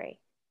story.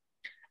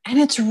 And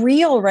it's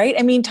real, right?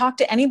 I mean, talk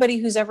to anybody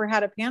who's ever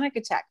had a panic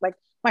attack. Like,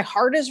 my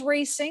heart is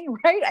racing,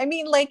 right? I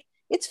mean, like,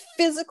 it's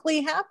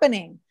physically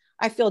happening.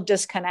 I feel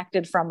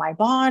disconnected from my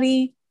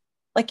body.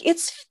 Like,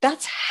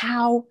 that's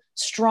how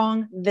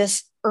strong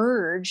this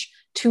urge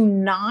to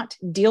not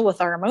deal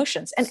with our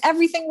emotions. And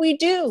everything we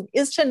do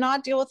is to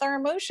not deal with our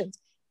emotions.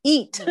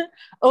 Eat,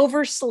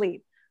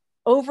 oversleep,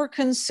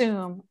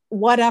 overconsume,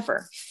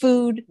 whatever,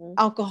 food,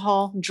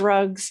 alcohol,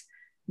 drugs,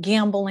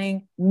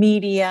 gambling,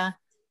 media,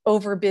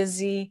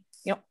 overbusy,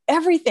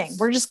 everything.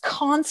 We're just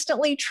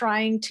constantly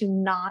trying to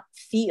not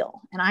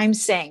feel. And I'm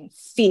saying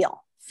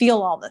feel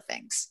all the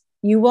things.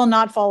 You will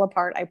not fall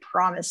apart. I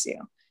promise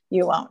you,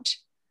 you won't.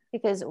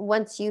 Because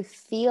once you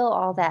feel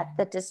all that,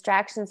 the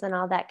distractions and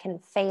all that can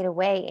fade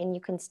away and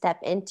you can step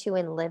into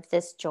and live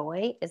this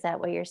joy. Is that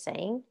what you're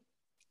saying?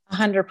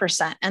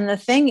 100%. And the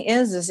thing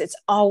is it's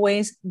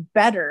always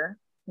better,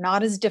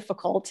 not as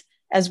difficult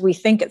as we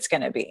think it's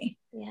going to be.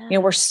 Yeah. You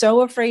know, we're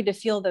so afraid to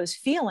feel those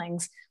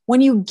feelings.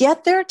 When you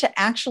get there to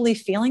actually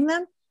feeling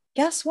them,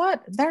 guess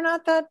what? They're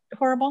not that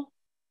horrible.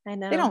 I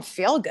know. They don't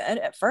feel good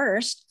at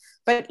first,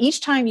 but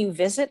each time you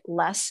visit,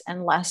 less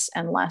and less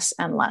and less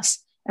and less,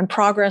 and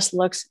progress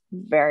looks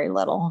very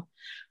little.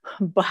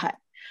 But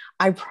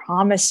I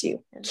promise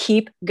you,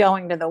 keep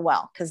going to the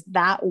well, because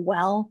that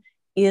well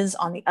is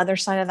on the other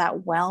side of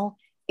that well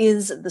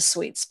is the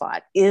sweet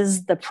spot,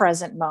 is the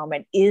present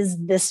moment, is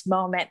this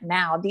moment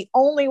now, the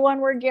only one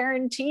we're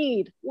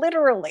guaranteed,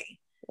 literally.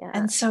 Yeah.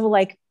 And so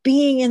like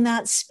being in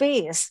that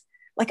space,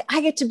 like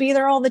I get to be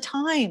there all the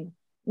time.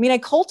 I mean, I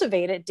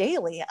cultivate it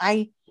daily.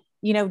 I,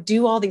 you know,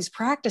 do all these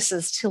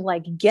practices to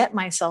like get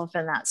myself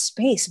in that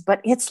space,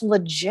 but it's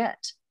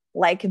legit.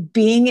 Like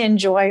being in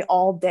joy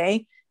all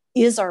day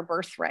is our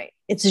birthright.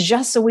 It's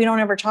just so we don't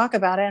ever talk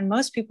about it. And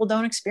most people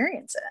don't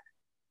experience it.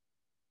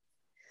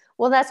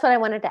 Well, that's what I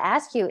wanted to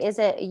ask you. Is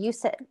it, you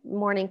said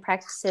morning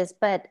practices,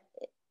 but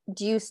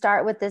do you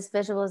start with this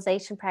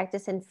visualization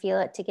practice and feel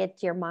it to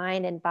get your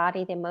mind and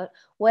body to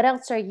what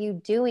else are you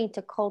doing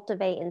to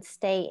cultivate and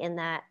stay in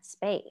that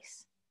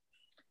space?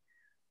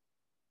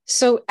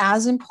 So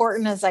as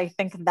important as I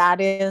think that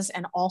is,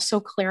 and also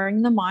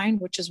clearing the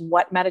mind, which is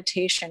what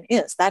meditation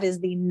is, that is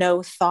the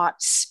no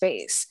thought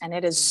space. And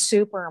it is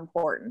super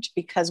important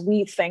because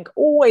we think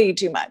way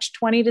too much,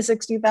 20 to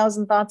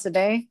 60,000 thoughts a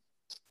day,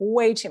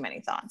 way too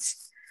many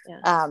thoughts.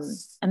 Yeah.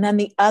 And then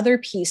the other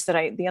piece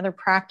the other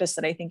practice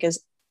that I think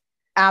is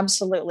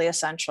absolutely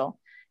essential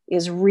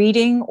is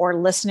reading or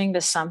listening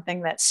to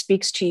something that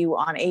speaks to you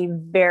on a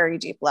very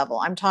deep level.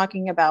 I'm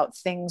talking about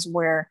things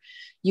where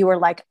you are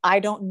like, I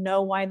don't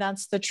know why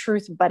that's the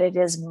truth, but it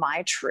is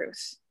my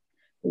truth.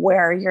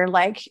 Where you're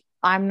like,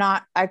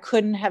 I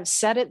couldn't have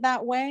said it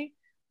that way,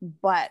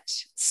 but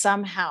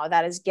somehow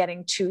that is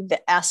getting to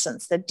the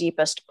essence, the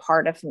deepest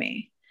part of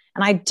me.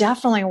 And I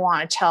definitely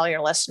want to tell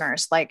your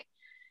listeners, like,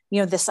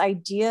 you know, this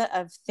idea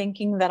of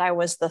thinking that I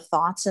was the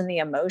thoughts and the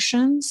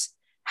emotions,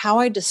 how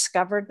I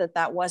discovered that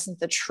that wasn't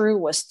the true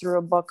was through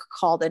a book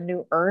called A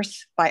New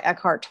Earth by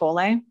Eckhart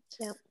Tolle.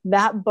 Yep.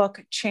 That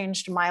book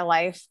changed my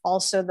life.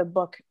 Also the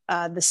book,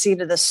 The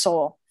Seed of the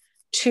Soul,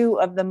 two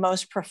of the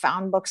most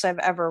profound books I've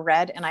ever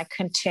read. And I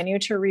continue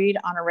to read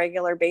on a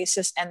regular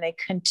basis, and they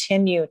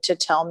continue to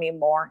tell me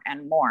more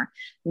and more.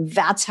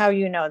 That's how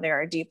you know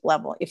they're a deep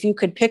level. If you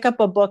could pick up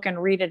a book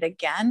and read it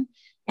again,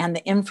 and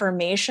the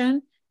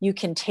information you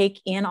can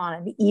take in on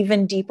an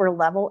even deeper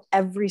level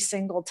every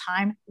single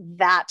time,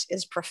 that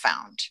is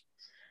profound.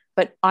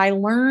 But I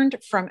learned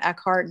from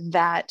Eckhart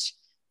that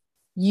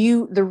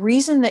the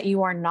reason that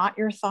you are not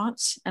your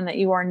thoughts and that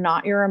you are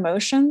not your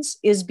emotions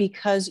is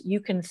because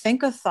you can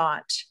think a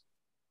thought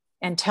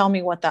and tell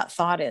me what that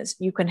thought is.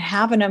 You can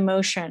have an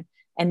emotion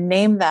and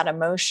name that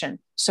emotion.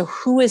 So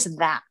who is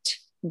that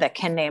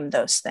can name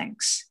those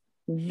things?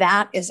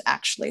 That is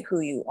actually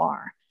who you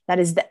are. That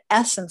is the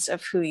essence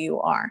of who you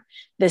are.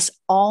 This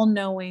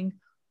all-knowing,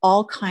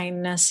 all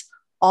kindness,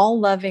 all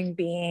loving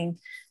being.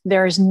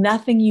 There is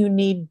nothing you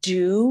need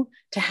do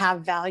to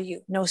have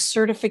value. No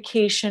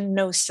certification,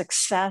 no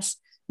success,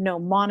 no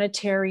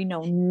monetary,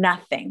 no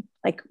nothing.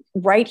 Like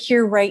right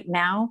here, right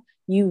now,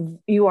 you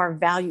are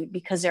valued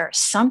because there is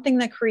something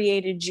that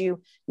created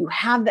you. You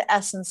have the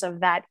essence of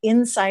that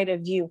inside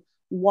of you.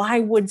 Why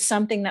would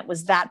something that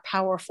was that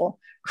powerful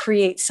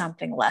create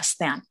something less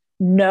than?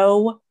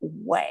 No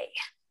way.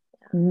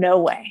 No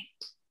way.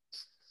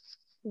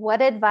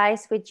 What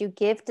advice would you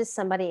give to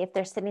somebody if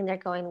they're sitting there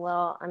going,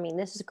 well, I mean,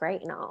 this is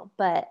great and all,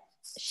 but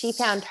she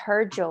found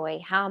her joy.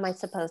 How am I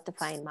supposed to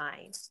find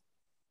mine?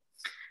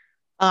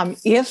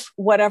 If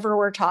whatever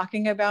we're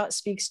talking about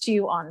speaks to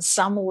you on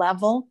some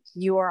level,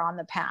 you are on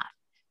the path.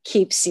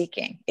 Keep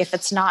seeking. If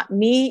it's not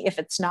me, if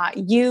it's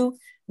not you,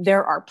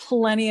 there are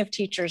plenty of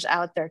teachers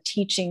out there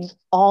teaching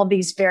all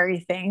these very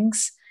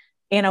things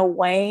in a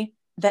way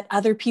that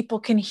other people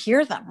can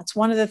hear them. That's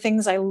one of the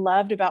things I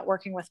loved about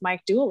working with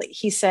Mike Dooley.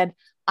 He said,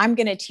 I'm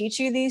going to teach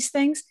you these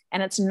things,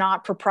 and it's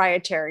not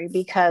proprietary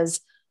because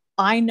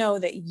I know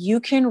that you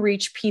can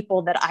reach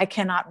people that I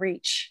cannot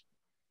reach.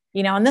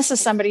 You know, and this is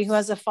somebody who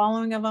has a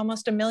following of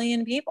almost 1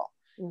 million people.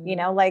 Mm-hmm. You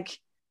know, like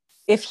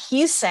if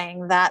he's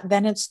saying that,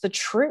 then it's the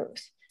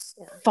truth.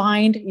 Yeah.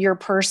 Find your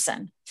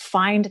person.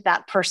 Find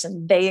that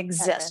person. They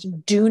exist. Okay.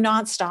 Do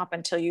not stop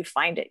until you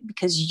find it,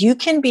 because you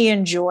can be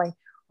in joy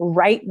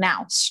right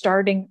now,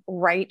 starting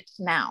right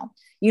now.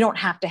 You don't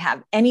have to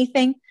have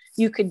anything.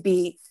 You could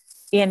be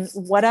in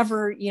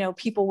whatever, you know,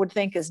 people would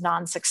think is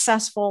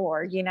non-successful,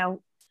 or,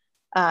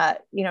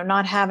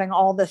 not having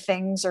all the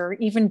things or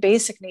even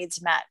basic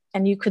needs met,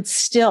 and you could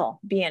still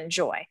be in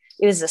joy.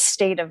 It is a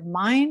state of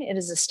mind. It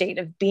is a state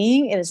of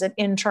being. It is an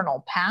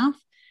internal path,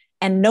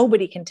 and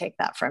nobody can take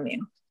that from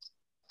you.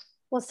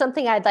 Well,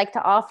 something I'd like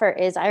to offer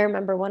is, I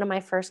remember one of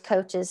my first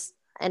coaches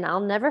and I'll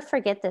never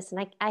forget this,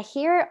 and I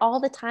hear it all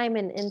the time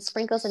in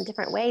sprinkles in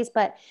different ways,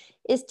 but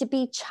is to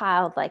be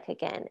childlike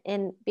again.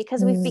 And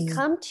because we've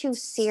become too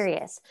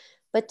serious,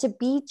 but to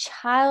be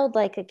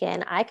childlike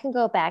again, I can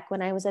go back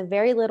when I was a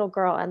very little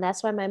girl. And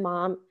that's why my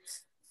mom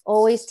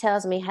always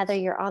tells me, Heather,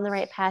 you're on the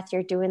right path.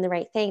 You're doing the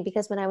right thing.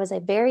 Because when I was a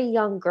very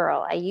young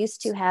girl, I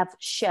used to have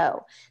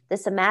show,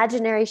 this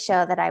imaginary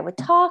show that I would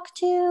talk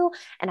to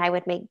and I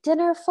would make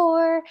dinner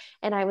for.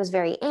 And I was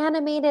very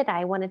animated.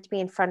 I wanted to be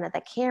in front of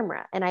the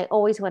camera and I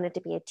always wanted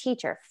to be a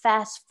teacher.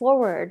 Fast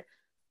forward,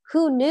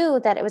 who knew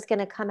that it was going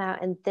to come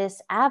out in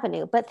this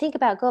avenue? But think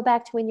about, go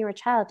back to when you were a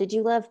child. Did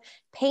you love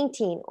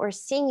painting or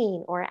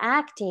singing or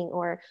acting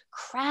or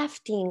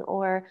crafting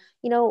or,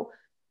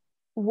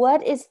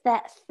 what is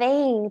that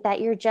thing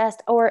that you're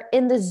just, or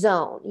in the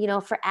zone,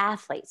 for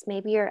athletes,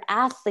 maybe your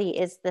athlete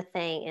is the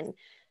thing. And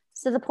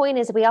so the point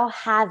is we all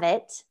have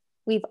it.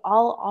 We've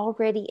all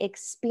already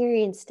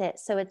experienced it.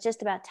 So it's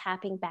just about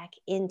tapping back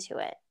into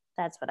it.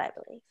 That's what I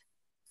believe.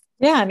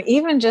 Yeah. And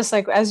even just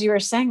like, as you were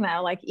saying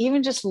that, like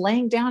even just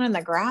laying down in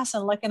the grass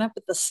and looking up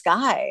at the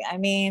sky. I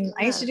mean,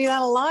 I used to do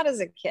that a lot as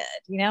a kid,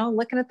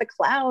 looking at the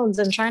clouds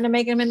and trying to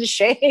make them into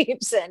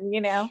shapes and,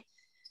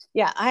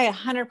 yeah, I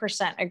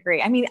 100%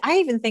 agree. I mean, I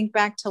even think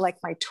back to like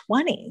my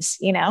 20s,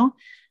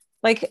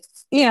 like,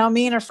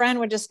 me and a friend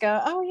would just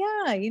go,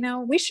 oh yeah,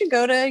 we should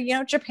go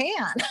to,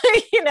 Japan,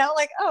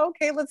 like, oh,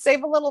 okay, let's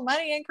save a little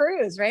money and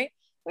cruise, right?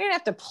 We didn't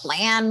have to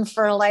plan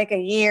for like a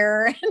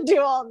year and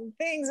do all the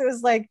things. It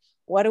was like,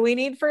 what do we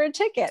need for a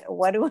ticket?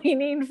 What do we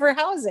need for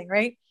housing?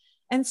 Right.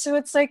 And so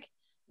it's like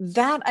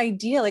that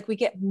idea, like we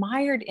get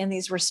mired in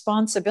these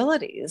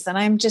responsibilities. And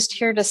I'm just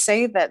here to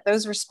say that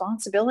those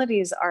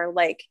responsibilities are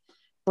like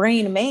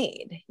brain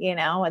made,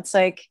 it's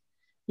like,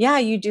 yeah,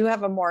 you do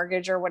have a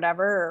mortgage or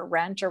whatever, or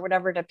rent or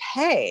whatever to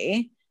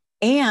pay.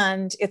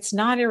 And it's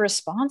not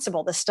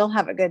irresponsible to still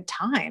have a good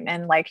time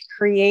and like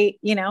create,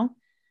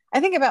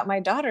 I think about my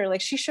daughter, like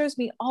she shows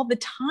me all the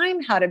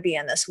time how to be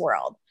in this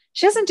world.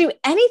 She doesn't do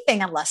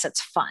anything unless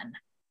it's fun.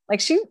 Like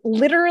she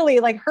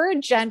literally, like her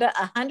agenda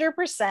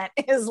 100%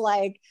 is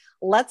like,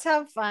 let's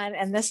have fun.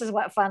 And this is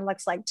what fun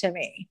looks like to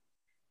me.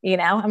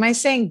 Am I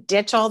saying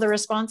ditch all the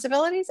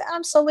responsibilities?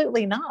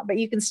 Absolutely not. But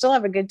you can still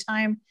have a good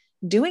time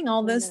doing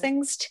all those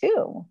things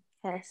too.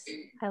 Yes,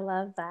 I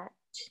love that.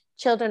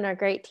 Children are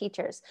great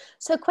teachers.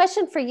 So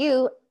question for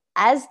you,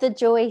 as the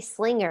joy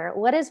slinger,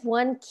 what is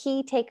one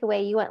key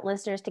takeaway you want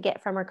listeners to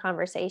get from our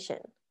conversation?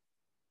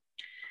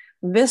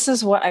 This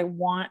is what I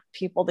want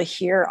people to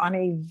hear on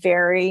a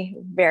very,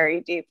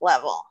 very deep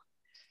level.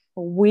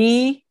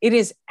 It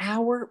is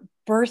our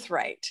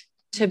birthright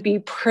to be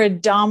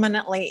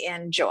predominantly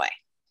in joy.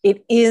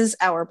 It is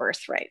our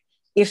birthright.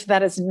 If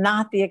that is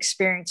not the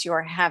experience you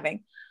are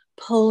having,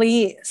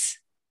 please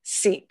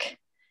seek.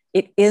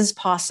 It is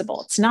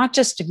possible. It's not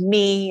just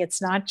me.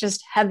 It's not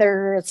just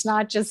Heather. It's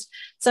not just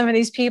some of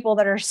these people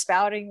that are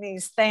spouting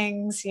these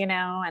things,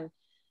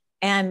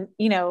 and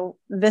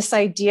this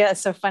idea is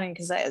so funny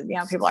because,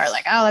 people are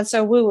like, oh, that's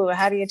so woo-woo.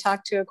 How do you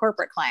talk to a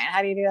corporate client?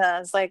 How do you do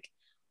that? It's like,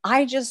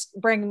 I just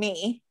bring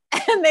me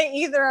and they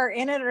either are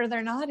in it or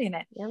they're not in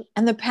it. Yep.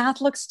 And the path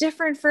looks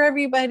different for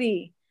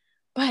everybody.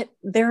 But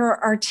there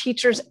are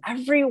teachers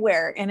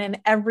everywhere and in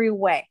every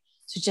way.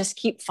 So just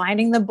keep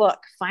finding the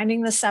book,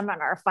 finding the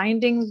seminar,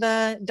 finding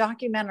the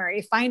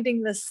documentary,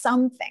 finding the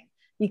something,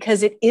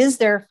 because it is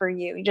there for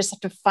you. You just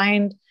have to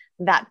find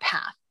that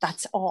path.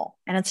 That's all.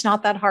 And it's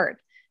not that hard.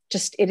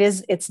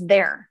 It's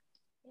there.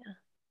 Yeah.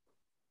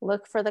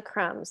 Look for the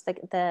crumbs,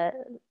 the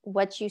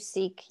what you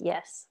seek.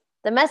 Yes.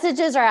 The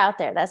messages are out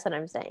there. That's what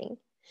I'm saying.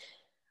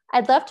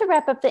 I'd love to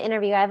wrap up the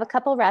interview. I have a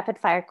couple rapid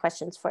fire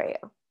questions for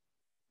you.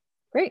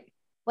 Great.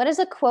 What is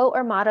a quote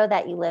or motto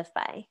that you live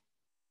by?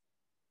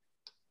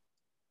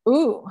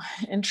 Ooh,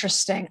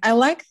 interesting. I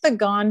like the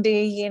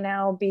Gandhi,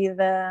 be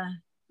the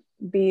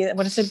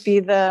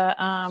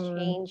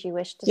change you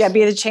wish to see.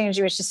 Be the change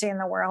you wish to see in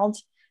the world.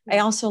 I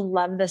also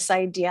love this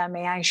idea.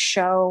 May I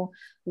show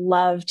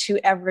love to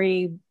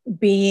every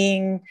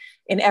being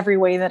in every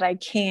way that I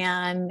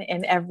can,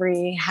 in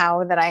every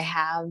how that I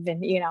have,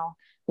 and,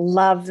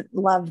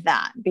 love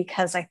that,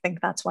 because I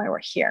think that's why we're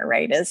here,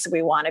 right? Is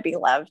we want to be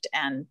loved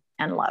and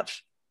love.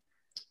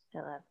 I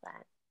love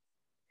that.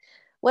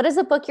 What is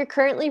a book you're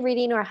currently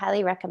reading or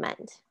highly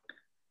recommend?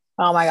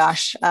 Oh my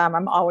gosh.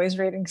 I'm always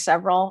reading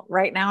several.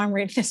 Right now I'm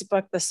reading this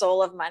book, The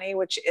Soul of Money,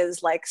 which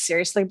is like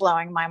seriously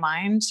blowing my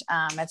mind.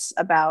 It's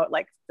about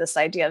like this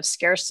idea of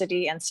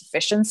scarcity and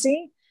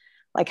sufficiency.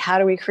 Like, how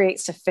do we create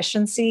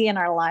sufficiency in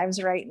our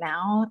lives right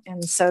now?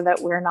 And so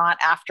that we're not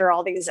after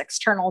all these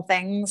external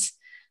things.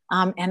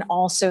 And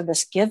also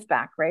this give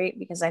back, right?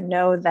 Because I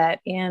know that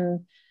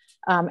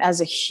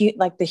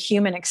like the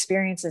human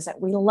experience is that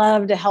we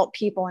love to help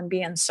people and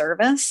be in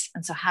service.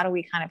 And so how do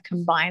we kind of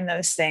combine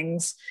those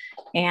things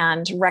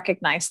and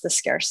recognize the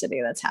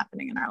scarcity that's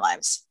happening in our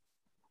lives?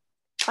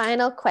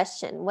 Final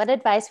question. What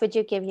advice would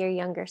you give your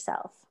younger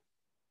self?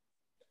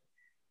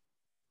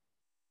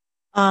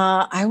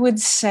 I would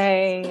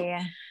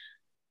say,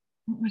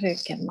 what would I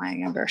give my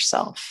younger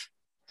self?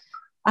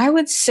 I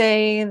would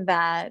say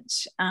that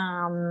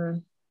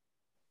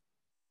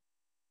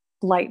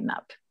lighten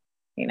up,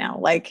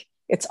 like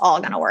it's all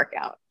going to work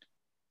out.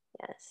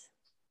 Yes.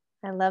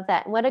 I love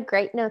that. What a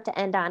great note to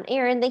end on.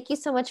 Erin, thank you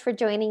so much for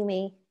joining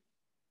me.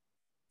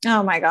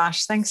 Oh my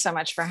gosh. Thanks so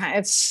much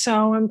it's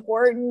so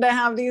important to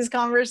have these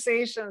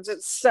conversations.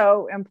 It's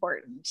so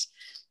important.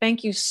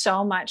 Thank you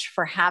so much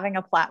for having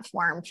a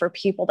platform for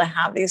people to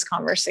have these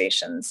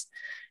conversations.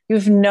 You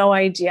have no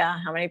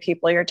idea how many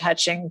people you're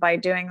touching by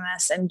doing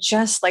this. And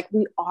just like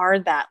we are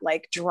that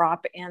like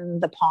drop in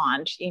the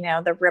pond,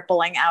 the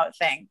rippling out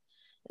thing.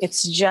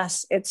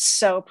 It's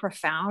so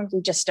profound.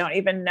 We just don't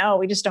even know.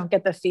 We just don't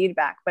get the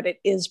feedback, but it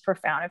is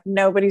profound. If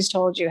nobody's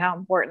told you how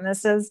important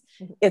this is,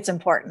 it's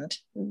important,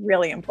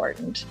 really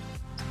important.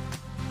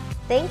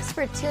 Thanks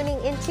for tuning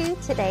into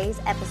today's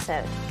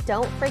episode.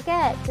 Don't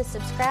forget to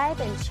subscribe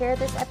and share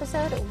this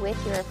episode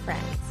with your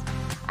friends.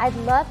 I'd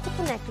love to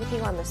connect with you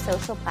on the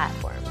social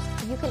platforms.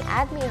 You can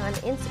add me on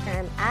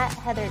Instagram at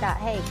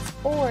heather.hakes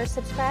or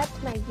subscribe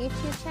to my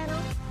YouTube channel,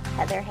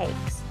 Heather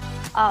Hakes.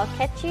 I'll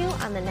catch you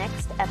on the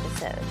next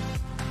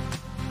episode.